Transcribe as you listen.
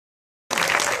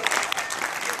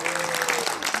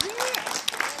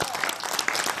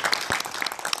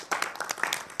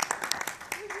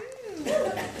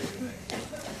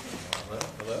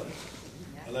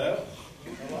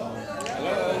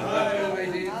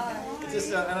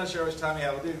not sure which time we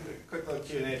have. We'll do a quick little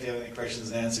Q&A if you have any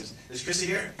questions and answers. Is Krista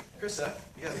here? Krista?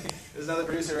 Yeah. There's another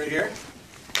producer right here.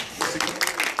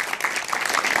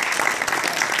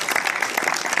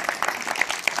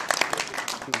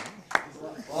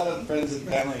 A lot of friends and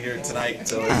family here tonight,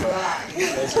 so and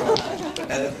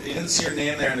if you didn't see your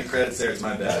name there in the credits there, it's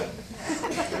my bad.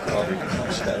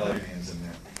 I should have all your names in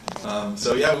there.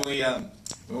 So yeah,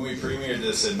 when we premiered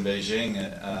this in Beijing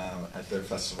at their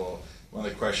festival, one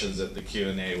of the questions at the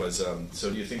Q&A was, so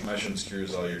do you think mushrooms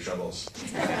cures all your troubles?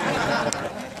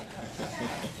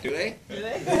 Do they? Do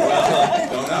they? Well,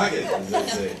 don't knock it, as they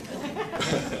say.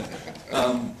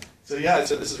 So yeah,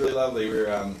 so this is really lovely. We're,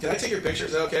 can I take your picture?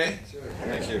 Is that okay? Sure.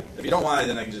 Thank you. If you don't want it,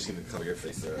 then I can just give it cover your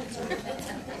face there.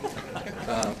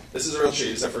 This is a real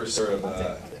treat, except for sort of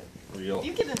real.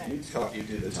 You give it. You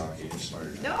do the talking. You're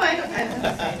smarter. No, I don't say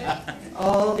it.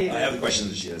 Oh, I have the questions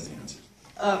and she has the answers.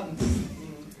 I'll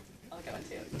go on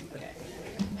too. Okay.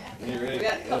 You ready? We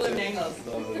got a couple of angles.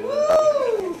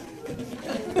 Woo!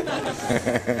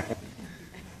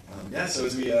 Yeah, so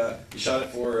as we shot it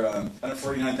for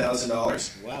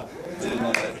 $149,000. Wow. Did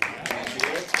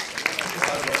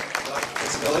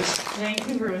Village.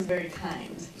 Vancouver was very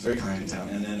kind. It was very kind in town.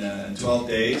 And then in 12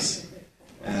 days,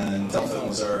 and Telefilm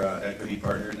was our equity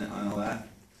partner on all that.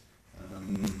 I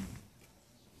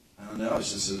don't know, it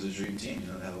was a dream team,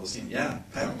 to have a whole team. Yeah,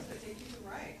 how long did it take you to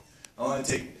write? How long did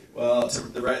it take? Well,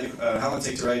 how long did it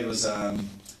take to write was kind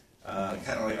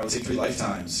of like, I would say 3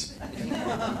 lifetimes.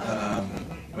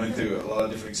 I went through a lot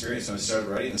of different experiences when I started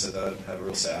writing. I said that I'd have a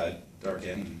real sad, dark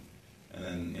end, and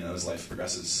then as life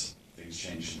progresses, things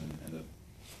change, and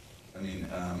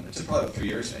it took probably about 3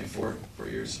 years, maybe 4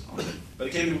 years, but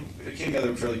it came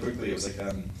together fairly quickly. It was like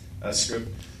a script.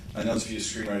 I know there's a few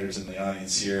screenwriters in the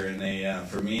audience here, and they,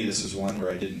 for me, this was one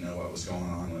where I didn't know what was going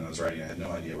on when I was writing. I had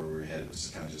no idea where we were headed. It was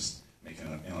kind of just making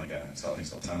it's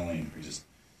called tunneling.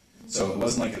 So it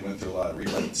wasn't like it went through a lot of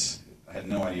rewrites. I had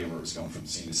no idea where it was going from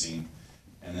scene to scene.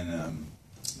 And then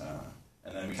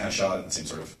we kind of shot it in the same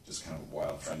sort of just kind of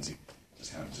wild frenzy,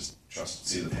 just kind of just trust,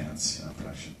 see the pants,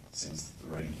 production, seems the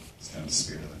writing, it's kind of the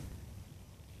spirit of it.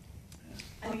 Yeah.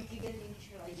 How did you get the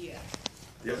initial idea?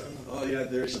 Yeah. Oh yeah,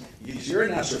 you're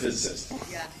an astrophysicist.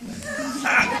 Yeah.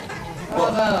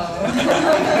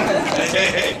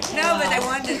 Hey. No, but I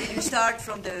wondered, did you start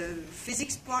from the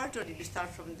physics part, or did you start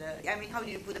from how did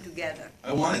you put them together?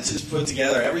 I wanted to just put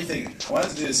together everything. I wanted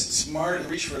to do this smart,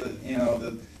 reach for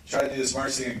try to do the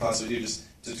smartest thing I can possibly do, just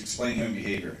to explain human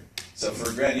behavior. So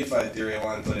for grand unified theory, I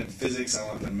wanted to put in physics, I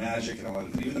wanted to put in magic, and I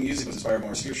wanted to put, even the music was inspired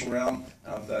more spiritual realm.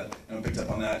 That picked up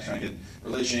on that, trying to get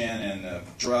religion and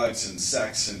drugs and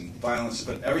sex and violence,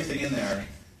 but everything in there,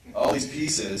 all these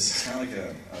pieces, it's kind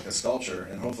of like a sculpture,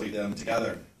 and hopefully them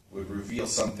together would reveal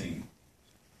something.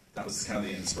 That was kind of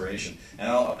the inspiration.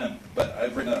 But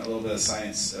I've written a little bit of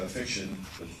science fiction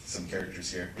with some characters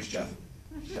here. Here's Jeff.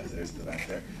 Jeff, there's the back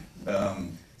there.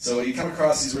 So you come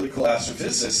across these really cool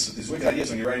astrophysicists with these wicked ideas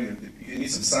when you're writing. You need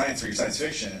some science for your science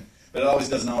fiction, but it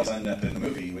doesn't always end up in a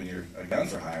movie when you're a gun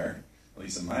for hire, at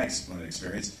least in my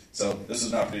experience. So this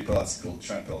is an opportunity to put lots of cool,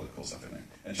 try and put all the cool stuff in there.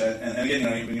 And again,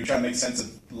 when you try to make sense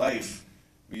of life,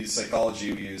 we use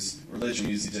psychology, we use religion,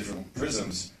 we use these different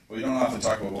prisms, but we don't often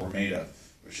talk about what we're made of,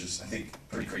 which is, I think,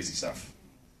 pretty crazy stuff.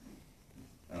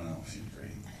 I don't know if you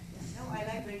agree. No, I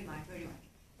like very much.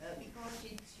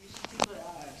 Because people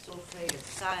are so afraid of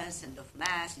science and of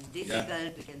math. It's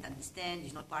difficult, we can't understand,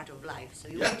 it's not part of life. So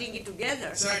you're putting it together.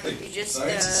 Exactly. You just,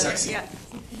 science is sexy. Yeah,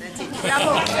 that's it.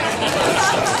 Bravo.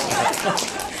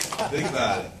 Think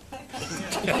about it.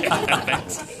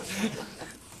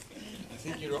 I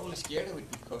think you're only scared of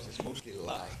it because it's mostly a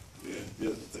lie.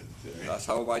 Yeah. That's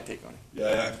how I take on it.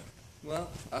 Yeah. Well,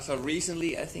 as of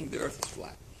recently, I think the Earth is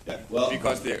flat. Yeah. Well,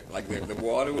 because the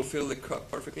water will fill the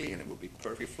cup perfectly and it will be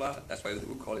perfectly flat. That's why they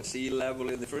will call it sea level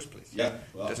in the first place. Yeah.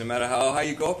 Well, doesn't matter how high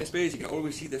you go up in space, you can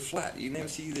always see the flat. You never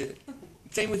see the...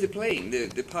 Same with the plane.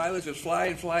 The pilots will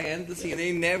fly endlessly, and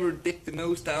they never dip the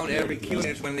nose down every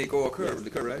kilometer when they go the curve,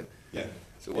 right? Yeah.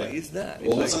 So what is that?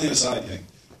 Well, what's on the other side thing?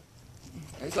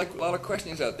 It's like a lot of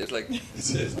questions out there. It's like, when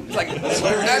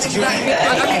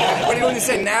you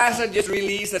say NASA just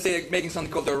released that they're making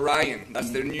something called Orion.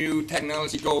 That's their new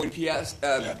technology going beyond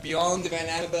the Van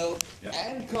Allen belt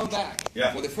and come back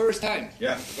for the first time.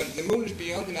 Yeah. But the moon is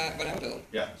beyond the Van Allen belt.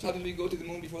 Yeah. So how did we go to the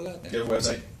moon before that? Do you have a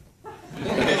website? I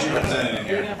get you represented in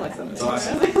here. It's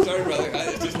awesome. Sorry, brother.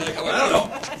 It's just like how I don't know.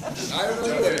 I don't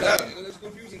know. It's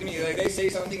confusing to me. Like they say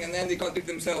something and then they contradict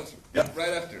themselves right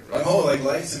after. Right? My whole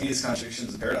life to me is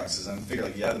contradictions and paradoxes. I figure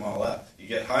you add them all up, you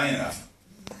get high enough.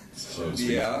 So to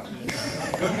speak. Yeah.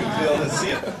 You'll be able to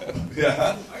see it.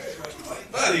 Yeah.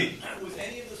 Buddy. Was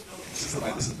any of the films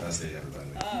This is the best day ever, by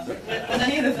the way. Was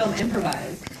any of the film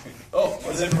improvised? Oh,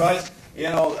 was it improvised? You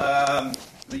know,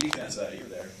 the you can answer that. You were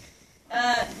there.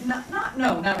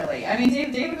 Not really. I mean,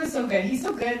 David was so good. He's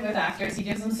so good with actors. He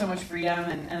gives them so much freedom,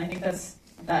 and I think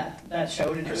that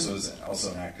showed. And Chris was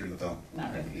also an actor in the film.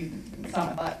 Not really. It's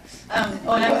not my thought. And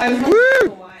I was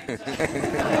wondering why.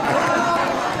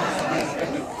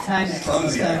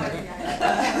 Clumsy.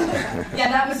 Yeah,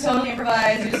 that was totally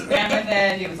improvised. We just ran with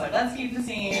it. He was like, "Let's keep the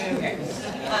scene." Okay.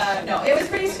 No, it was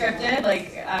pretty scripted.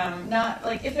 Like, not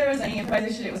like if there was any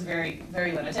improvisation, it was very,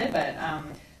 very limited.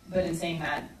 But in saying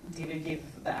that, David gave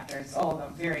the actors all of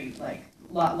them very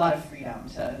lot of freedom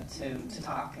to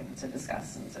talk and to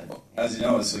discuss and to. Well, as you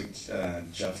know, it's like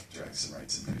Jeff directs and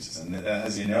writes and produces, and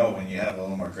as you know, when you have a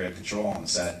little more creative control on the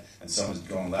set and someone's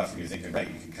going left and you're thinking right,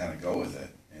 you can kind of go with it.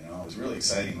 You know, it was really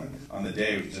exciting when on the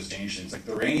day we just changed things. Like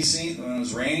the rainy scene when it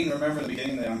was raining. Remember the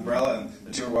beginning, the umbrella and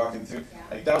the two were walking through.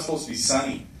 Like that was supposed to be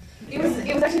sunny. It was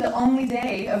actually the only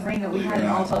day of rain that we had in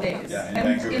all 12 days. Yeah,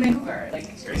 in Vancouver. Like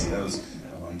it's crazy. That was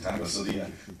a long time ago. So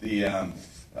when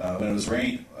it was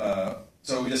rain.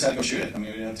 So we just had to go shoot it. I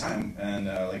mean, we didn't have time, and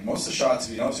like most of the shots,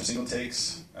 if you notice, are single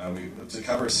takes. To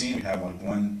cover a scene, we have like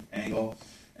one angle,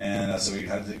 and so we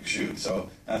had to shoot.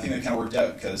 So I think that kind of worked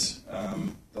out because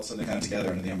also they kind of together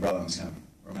under the umbrella. It was kind of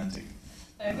romantic.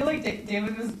 I feel like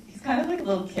David he's kind of like a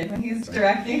little kid when he's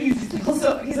directing. He's always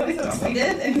so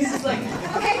excited, and he's just like,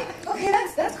 okay,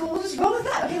 that's cool. We'll just roll with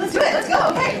that. Okay, let's do it. Let's go.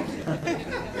 Okay.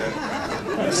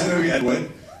 Yeah. I've seen the movie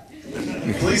Edward.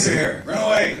 The police are here. Run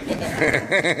away.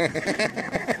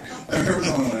 I remember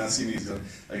someone asking me,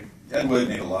 like, Ed Wood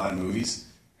made a lot of movies,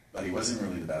 but he wasn't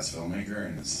really the best filmmaker,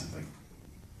 and it's like,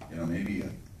 you know, maybe,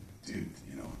 dude,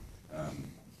 you know,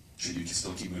 should you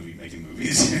still keep making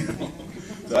movies? You know?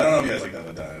 So I don't know if you guys like that,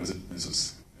 but this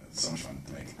was so much fun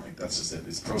to make. Like, that's just it.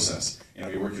 It's a process. You know,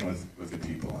 you're working with good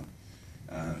people,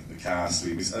 and the cast.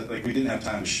 We didn't have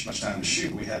much time to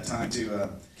shoot. We had time to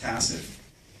cast it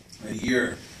a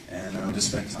year. And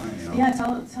just spent time, you know. Yeah,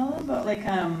 tell them about like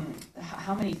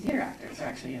how many theater actors are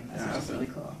actually in this. That's really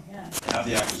cool. Yeah. Half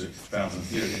the actors are found from the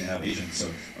theater, didn't have agents. So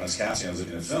when I was casting, I was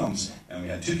looking at films, and we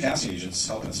had 2 casting agents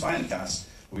helping us find the cast.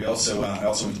 We also I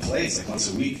also went to plays like once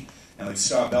a week, and like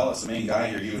Scott Bell is the main guy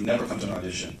here. He would never come to an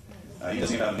audition. He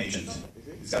doesn't even have an agent.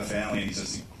 He's got a family, and he's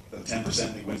just the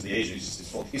 10% he went to the agent. He's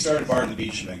full. He started Bar on the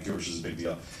Beach in Vancouver, which is a big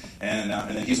deal. And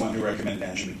then he's one who recommended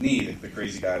Andrew McNee, the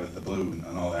crazy guy with the blue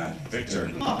and all that. Victor.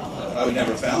 I would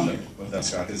never have found him without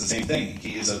Scott. It's the same thing.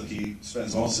 He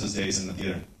spends most of his days in the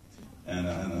theater, and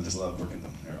I just love working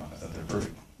with them. I thought they're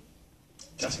perfect.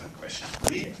 Just a question.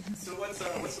 So what's the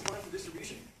plan for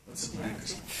distribution? What's the plan,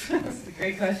 Krista? That's a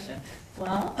great question.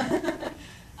 Well,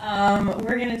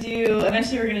 we're gonna do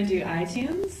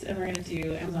iTunes, and we're gonna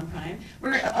do Amazon Prime.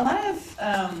 We're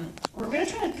gonna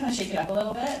try to kind of shake it up a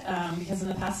little bit because in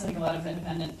the past I think a lot of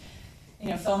independent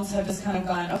films have just kind of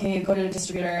gone, okay, go to a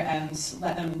distributor and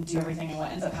let them do everything, and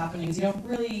what ends up happening is you don't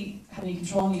really have any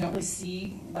control and you don't really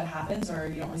see what happens, or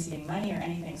you don't really see any money or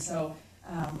anything. So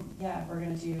we're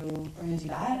gonna do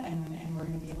that, and we're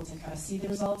gonna be able to kind of see the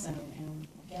results and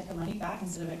get the money back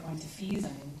instead of it going to fees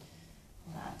and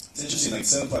all that. It's interesting, like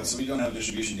Cineplex, so we don't have a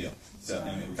distribution deal. So I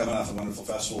mean, we're coming off a wonderful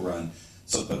festival run,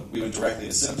 but we went directly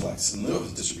to Cineplex in lieu of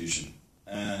the distribution,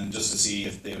 and just to see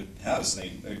if they would have us.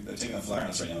 And they're taking a flyer on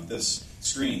us right now with this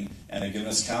screen, and they're giving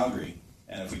us Calgary.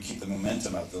 And if we keep the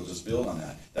momentum up, they'll just build on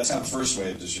that. That's kind of the first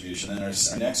wave of distribution. And our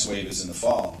next wave is in the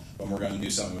fall, when we're going to do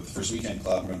something with the First Weekend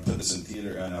Club. We're going to put this in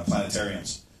theater and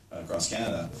planetariums across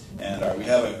Canada. And we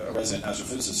have a resident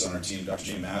astrophysicist on our team, Dr.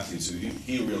 Jamie Matthews, who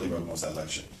he really wrote most of that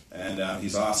lecture. And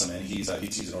he's awesome. And he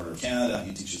teaches in Order of Canada.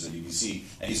 He teaches at UBC.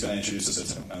 And he's going to introduce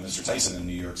us to Mr. Tyson in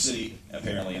New York City,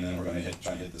 apparently. And then we're going to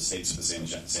try and hit the States with the same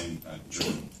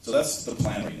journey. So that's the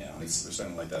plan right now. We're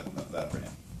starting like that right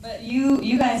now. But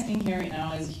you guys being here right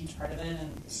now is a huge part of it,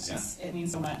 and it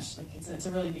means so much. Like it's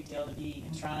a really big deal to be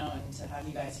in Toronto and to have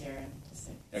you guys here and just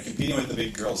competing with the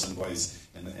big girls and boys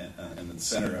in the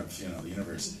center of the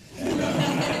universe, and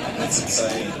it's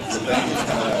exciting. So thank you for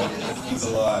coming out. It means a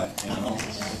lot,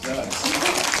 It does.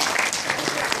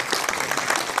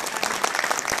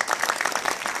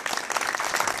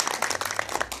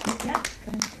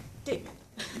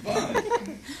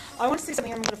 I want to say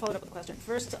something, and I'm going to follow it up with a question.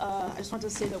 First, I just wanted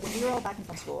to say that when we were all back in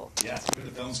film school... Yes, we were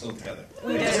in film school together.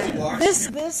 We did.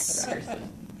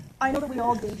 I know that we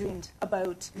all daydreamed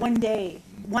about one day,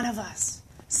 one of us,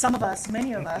 some of us,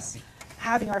 many of us,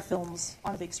 having our films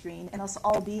on a big screen, and us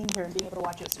all being here and being able to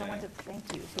watch it. So I want to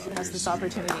thank you for giving us this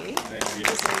opportunity. Thank you.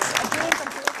 This is a dream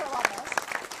come true for a lot of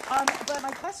us. But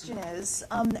my question is,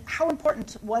 how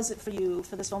important was it for you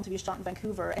for this film to be shot in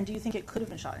Vancouver, and do you think it could have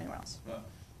been shot anywhere else?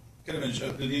 Could have been,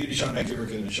 it be shot in Vancouver,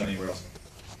 could have been shot anywhere else.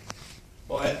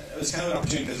 Well, it was kind of an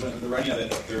opportunity because when the writing of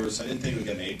it, I didn't think it would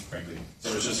get made, frankly. So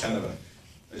it was just kind of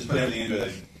I just put everything into it.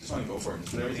 I just wanted to go for it.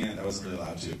 Just put everything in. I wasn't really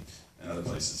allowed to in other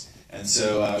places. And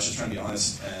so I was just trying to be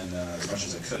honest and as much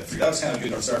as I could. I figured that was kind of a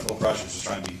good North Star for the whole project, just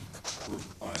trying to be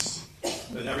honest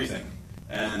with everything.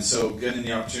 And so getting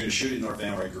the opportunity to shoot it in North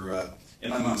Van, where I grew up, in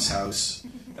my mom's house,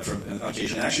 for an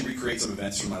occasion, and actually recreate some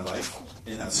events from my life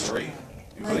in that story,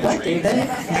 including a dream.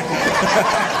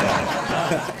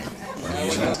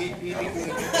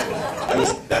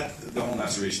 The whole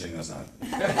masturbation thing, that's not.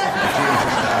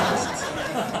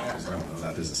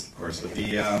 That business, of course. But the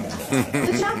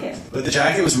jacket. But the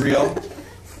jacket was real,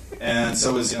 and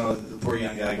so was the poor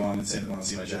young guy going and saying, "I want to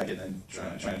see my jacket," and then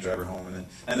trying to drive her home, and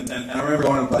I remember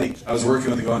going to a buddy I was working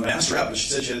with and going, "Man, asked her out," but she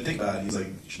said she had to think about it. He's like,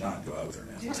 "You should not go out with her,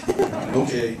 man."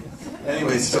 Okay.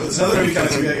 Anyways, so there's another movie coming,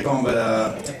 so we gotta get home. But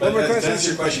to answer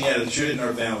your question, yeah, to shoot it in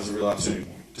North Van was a real opportunity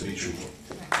to be truthful.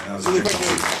 And that was a dream come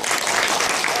true.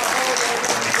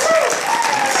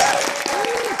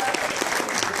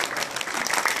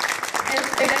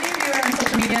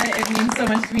 It means so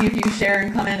much to me if you share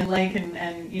and comment and like and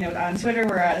on Twitter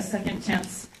we're at Second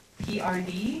Chance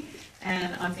PRD,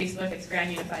 and on Facebook it's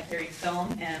Grand Unified Theory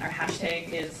Film, and our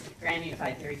hashtag is Grand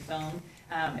Unified Theory Film.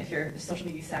 If you're social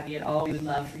media savvy at all, we would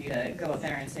love for you to go out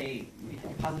there and say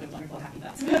positive, wonderful, happy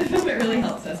thoughts. It really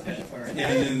helps us push it forward. Yeah,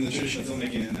 and in the tradition of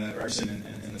filmmaking in arson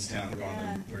in this town,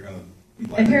 we're going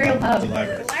to Imperial Pub. The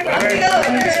library.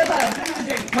 Imperial Pub.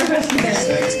 More questions there.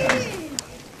 Thanks, guys.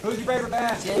 Who's your favorite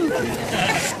band?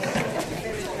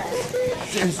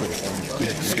 Seriously.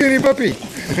 Skinny puppy.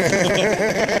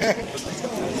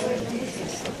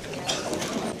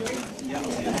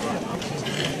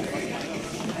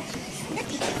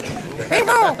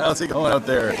 How's it going out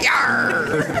there?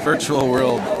 Yarrrr! Virtual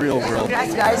world, real world.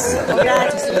 Congrats, guys.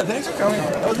 Congrats. Thanks for coming.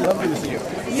 That was lovely to see you.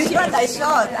 You got, I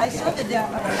saw that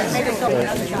maybe something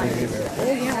another time. Oh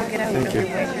yeah, we'll get out. Thank you.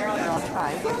 I'll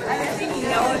try.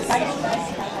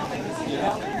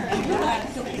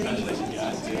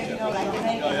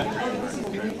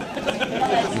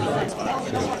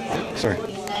 Sorry.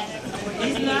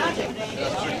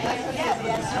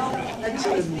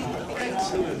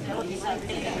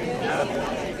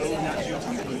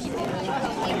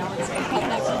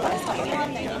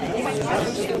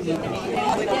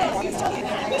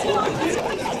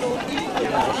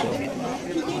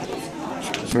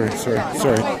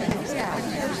 Sorry.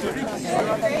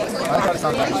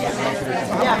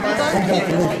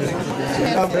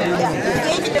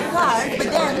 Engage the car, but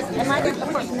then am I the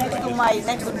person next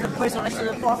to the person next to the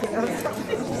coffee?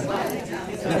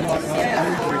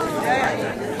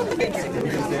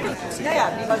 Yeah,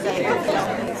 because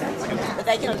but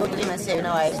I cannot go to them and say,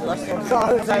 no, I lost your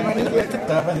car. I'm an idiot.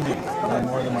 I'm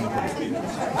more than one.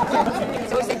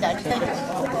 So we say that.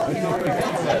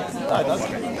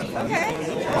 Okay.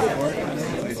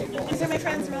 These are my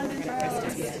friends, Ron and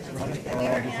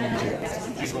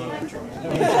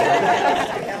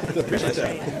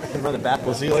Run it back.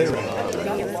 We'll see you later.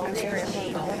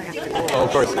 Oh,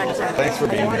 of course. Thanks for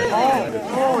being here.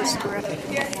 Oh, it's terrific.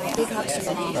 Big hugs to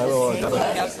the name.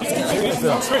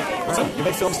 You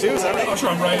make films too? Is that right? Oh, sure,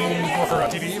 I'm writing more for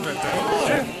TV, but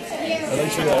sure.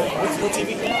 What TV?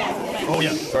 Oh,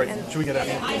 yeah, sorry. Should we get out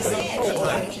here?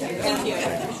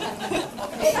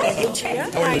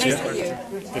 How are you, Lucia?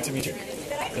 Good to meet you.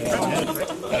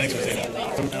 Thanks for saying that.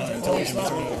 Television,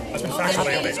 that's been factual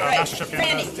database. MasterChef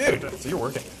Canada. Dude, so you're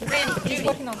working.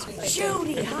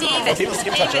 Judy, David, keep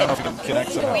in touch. I don't know if we can connect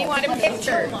somehow. we want a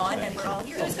picture.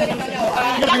 Who's going to go?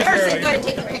 That person's going to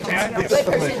take a picture.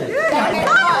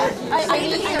 I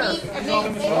need here.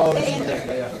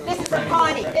 This is for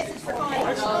Connie.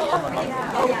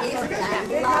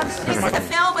 The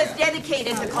film was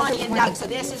dedicated to Connie and Doug, so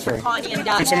this is for Connie and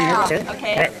Doug.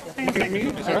 Okay. Looking at me?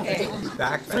 Okay.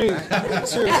 Back.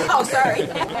 Oh, sorry.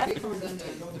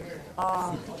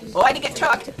 Oh, I didn't get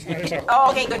chucked.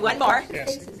 Oh, okay, good. One more.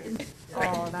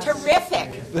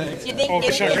 Terrific. You think Oh,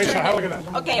 great shot. Have a look at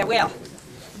that. Okay, I will.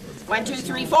 1, 2,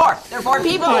 3, 4. There are 4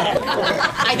 people in it.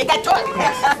 I think I took.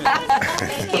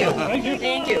 Thank you.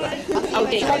 Thank you.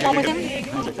 Okay. Should I go with him?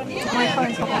 My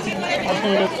phone's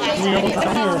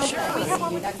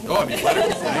Go on, be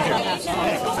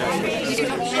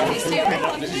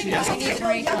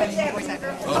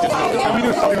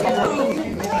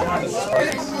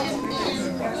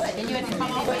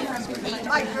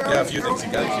Yeah, a few things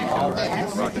you gotta keep.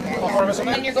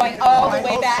 And you're going all the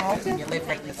way back. You live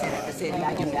right in the center of the city.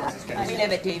 I do that. We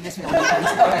live at Davis Mill.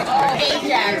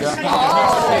 Ajax.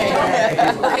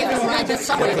 The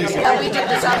subway. We took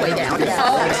the subway down.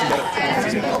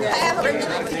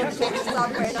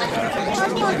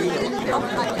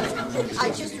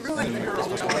 I just ruined her.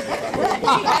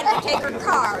 She had to take her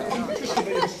car.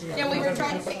 Yeah, we were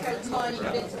trying to pick out tiny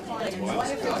bits of fun.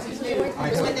 One of those was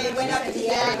when they went up to the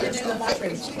attic and do the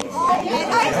mushrooms.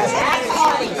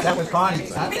 That was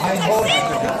Connie. I hope.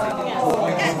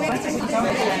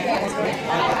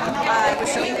 I was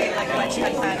showing him like what she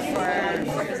had planned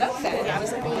for his outfit, and I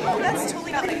was like, oh, that's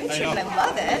totally not my picture, but I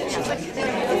love it. And she was like, Steve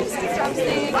Jobs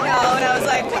thing, you know, and I was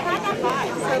like, so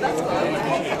that's cool. I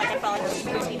followed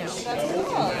him, you know. That's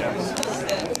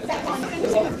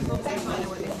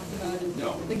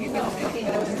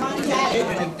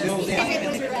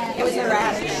It was a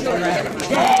rat.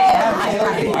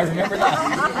 I remember that.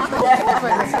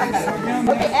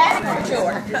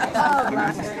 Sure.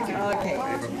 okay.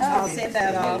 I'll save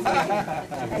that off.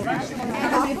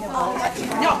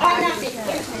 No, I'm not taking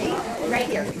it. Right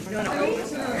here. No.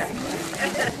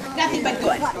 Nothing but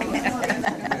good.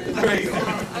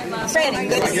 Franny,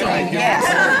 good to see you. Yes.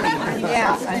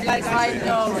 Yeah. I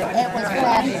know.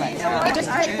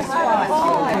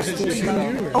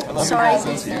 Oh, sorry.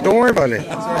 Don't worry about it.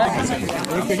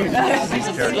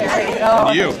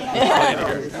 You.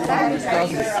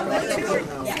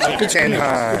 Pitch and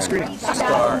You're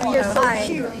so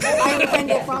cute. I'm a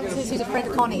friend of Francis, who's a friend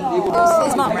of Connie.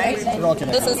 His mom, right?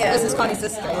 This is Connie's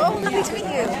sister. Oh, lovely to meet you.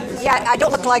 Yeah, I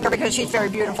don't look like her because she's very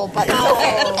beautiful, but it's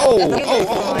okay.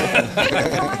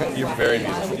 You're very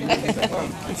beautiful.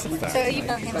 So you've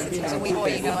known him since he was a wee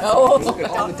boy, you go.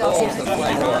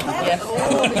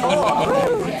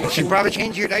 Should probably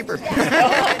change your diaper.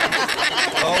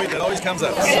 It always comes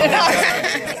up. Hey,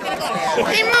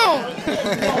 Mo!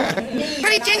 How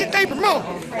do you change your diaper, Mo?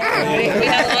 We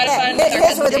had a lot of fun.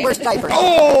 His were the worst diapers.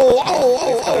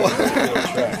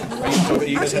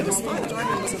 You guys had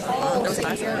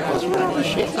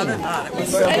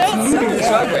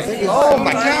Oh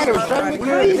my God, it was driving me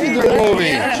crazy during the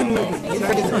movie.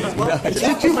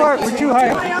 We're too far. We're too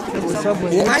high.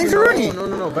 Heinz Rooney.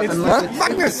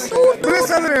 Fuck this.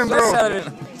 Krista Rand, bro.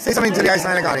 Say something to the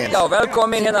Icelandic audience. Já,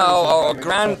 velkomin hérna á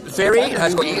Grand Ferry, það er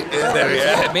sko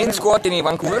minn skotin í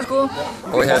Vancouver sko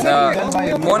og hérna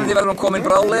vonandi verðum komin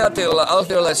bráðlega til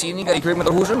alþjóðlega sýningar í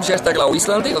kvikmyndarhúsum, sérstaklega á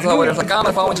Íslandi og þá er alltaf gaman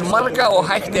að fá eins og marga og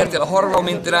hægt er til að horfa á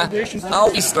myndina á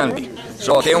Íslandi.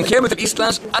 Svo þegar hún kemur til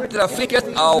Íslands, allir að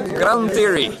flykkjast á Grand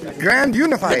Theory. Grand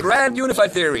Unified. The Grand Unified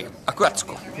Theory, akkurat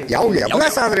sko. Já,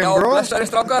 blessaðurinn, bro. Já, blessaðurinn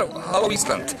strákar, halló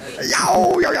Ísland. Já.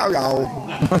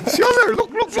 Sjáðu, look.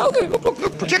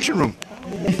 Projection room.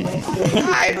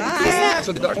 Hi. It's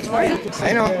so dark.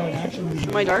 I know.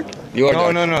 Am I dark? You are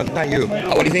dark. No, not you.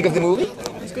 What do you think of the movie?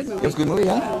 It's good movie. It was a good movie,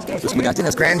 yeah.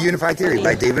 It's Grand Unified Theory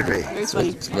by David Ray. It's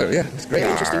funny. Yeah, it's great.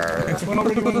 Interesting.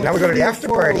 Now we go to the after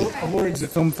party. Awards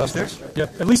at film festivals. Yeah,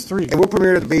 at least 3. And we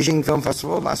premiered at the Beijing Film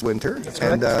Festival last winter.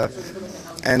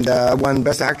 And won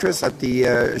Best Actress at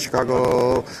the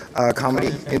Chicago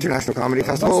International Comedy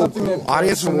Festival.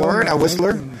 Audience Award at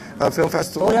Whistler Film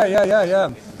Festival. Oh, yeah.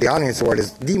 The Audience Award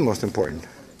is the most important.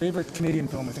 Favorite Canadian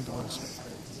film, I think it was.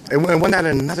 And won that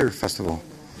at another festival.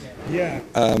 Yeah.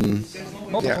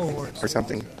 Multiple awards. Or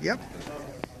something. Yep.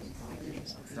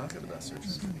 Not good about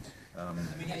searches.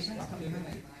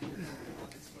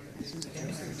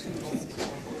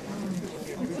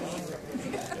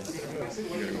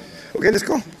 Okay, let's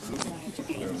go.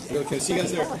 Okay, see you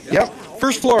guys there. Yep.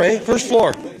 First floor, eh? First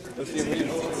floor.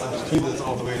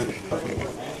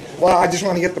 Well, I just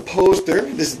want to get the poster.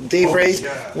 This is Dave Ray's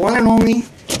one and only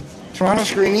Toronto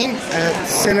screening at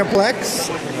Cineplex.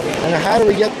 And how do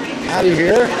we get out of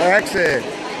here? Or exit?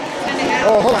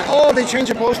 Oh, hold on. Oh, they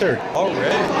changed the poster.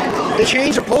 Already? They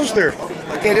changed the poster.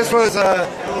 Okay, this was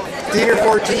Theater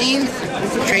 14.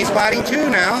 Trainspotting 2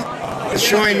 now. It's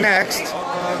showing next.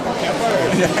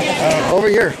 Over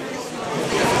here.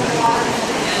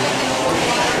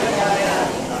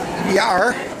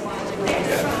 Yarrrr.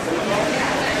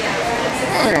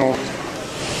 I know.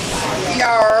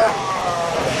 Yarrrr.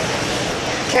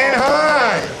 Ken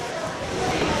Hahn.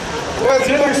 What's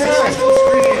your name?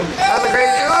 Have a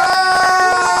great day.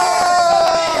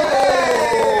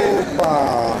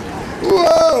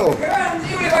 Whoa!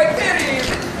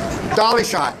 Dolly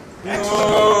shot.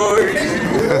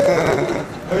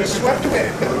 Swept away.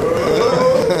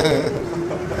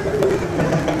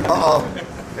 Uh-oh.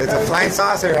 It's a flying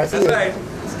saucer. That's right.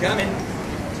 It's coming.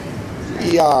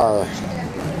 Yarrrr.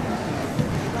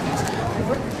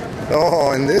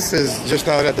 Oh, and this is just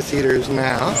out at the theaters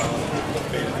now.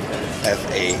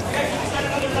 FA.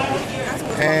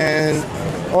 And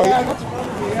oh yeah,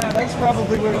 that's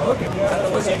probably where to book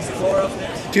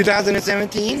it.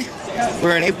 2017.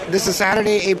 We're in April. This is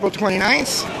Saturday, April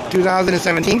 29th,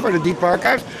 2017 for the Deep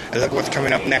Archives. And look what's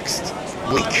coming up next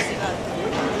week.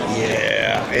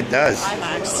 Yeah, it does.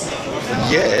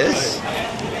 Yes.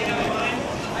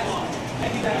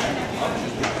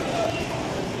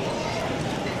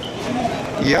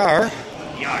 Yarrrr.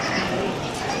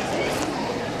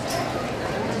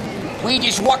 We're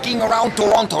just walking around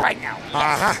Toronto right now.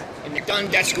 Uh-huh. In the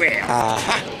Dundas Square.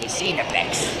 Uh-huh. The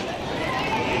Cineplex.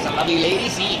 There's a lovely lady.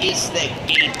 She is the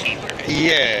gatekeeper.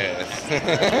 Yes.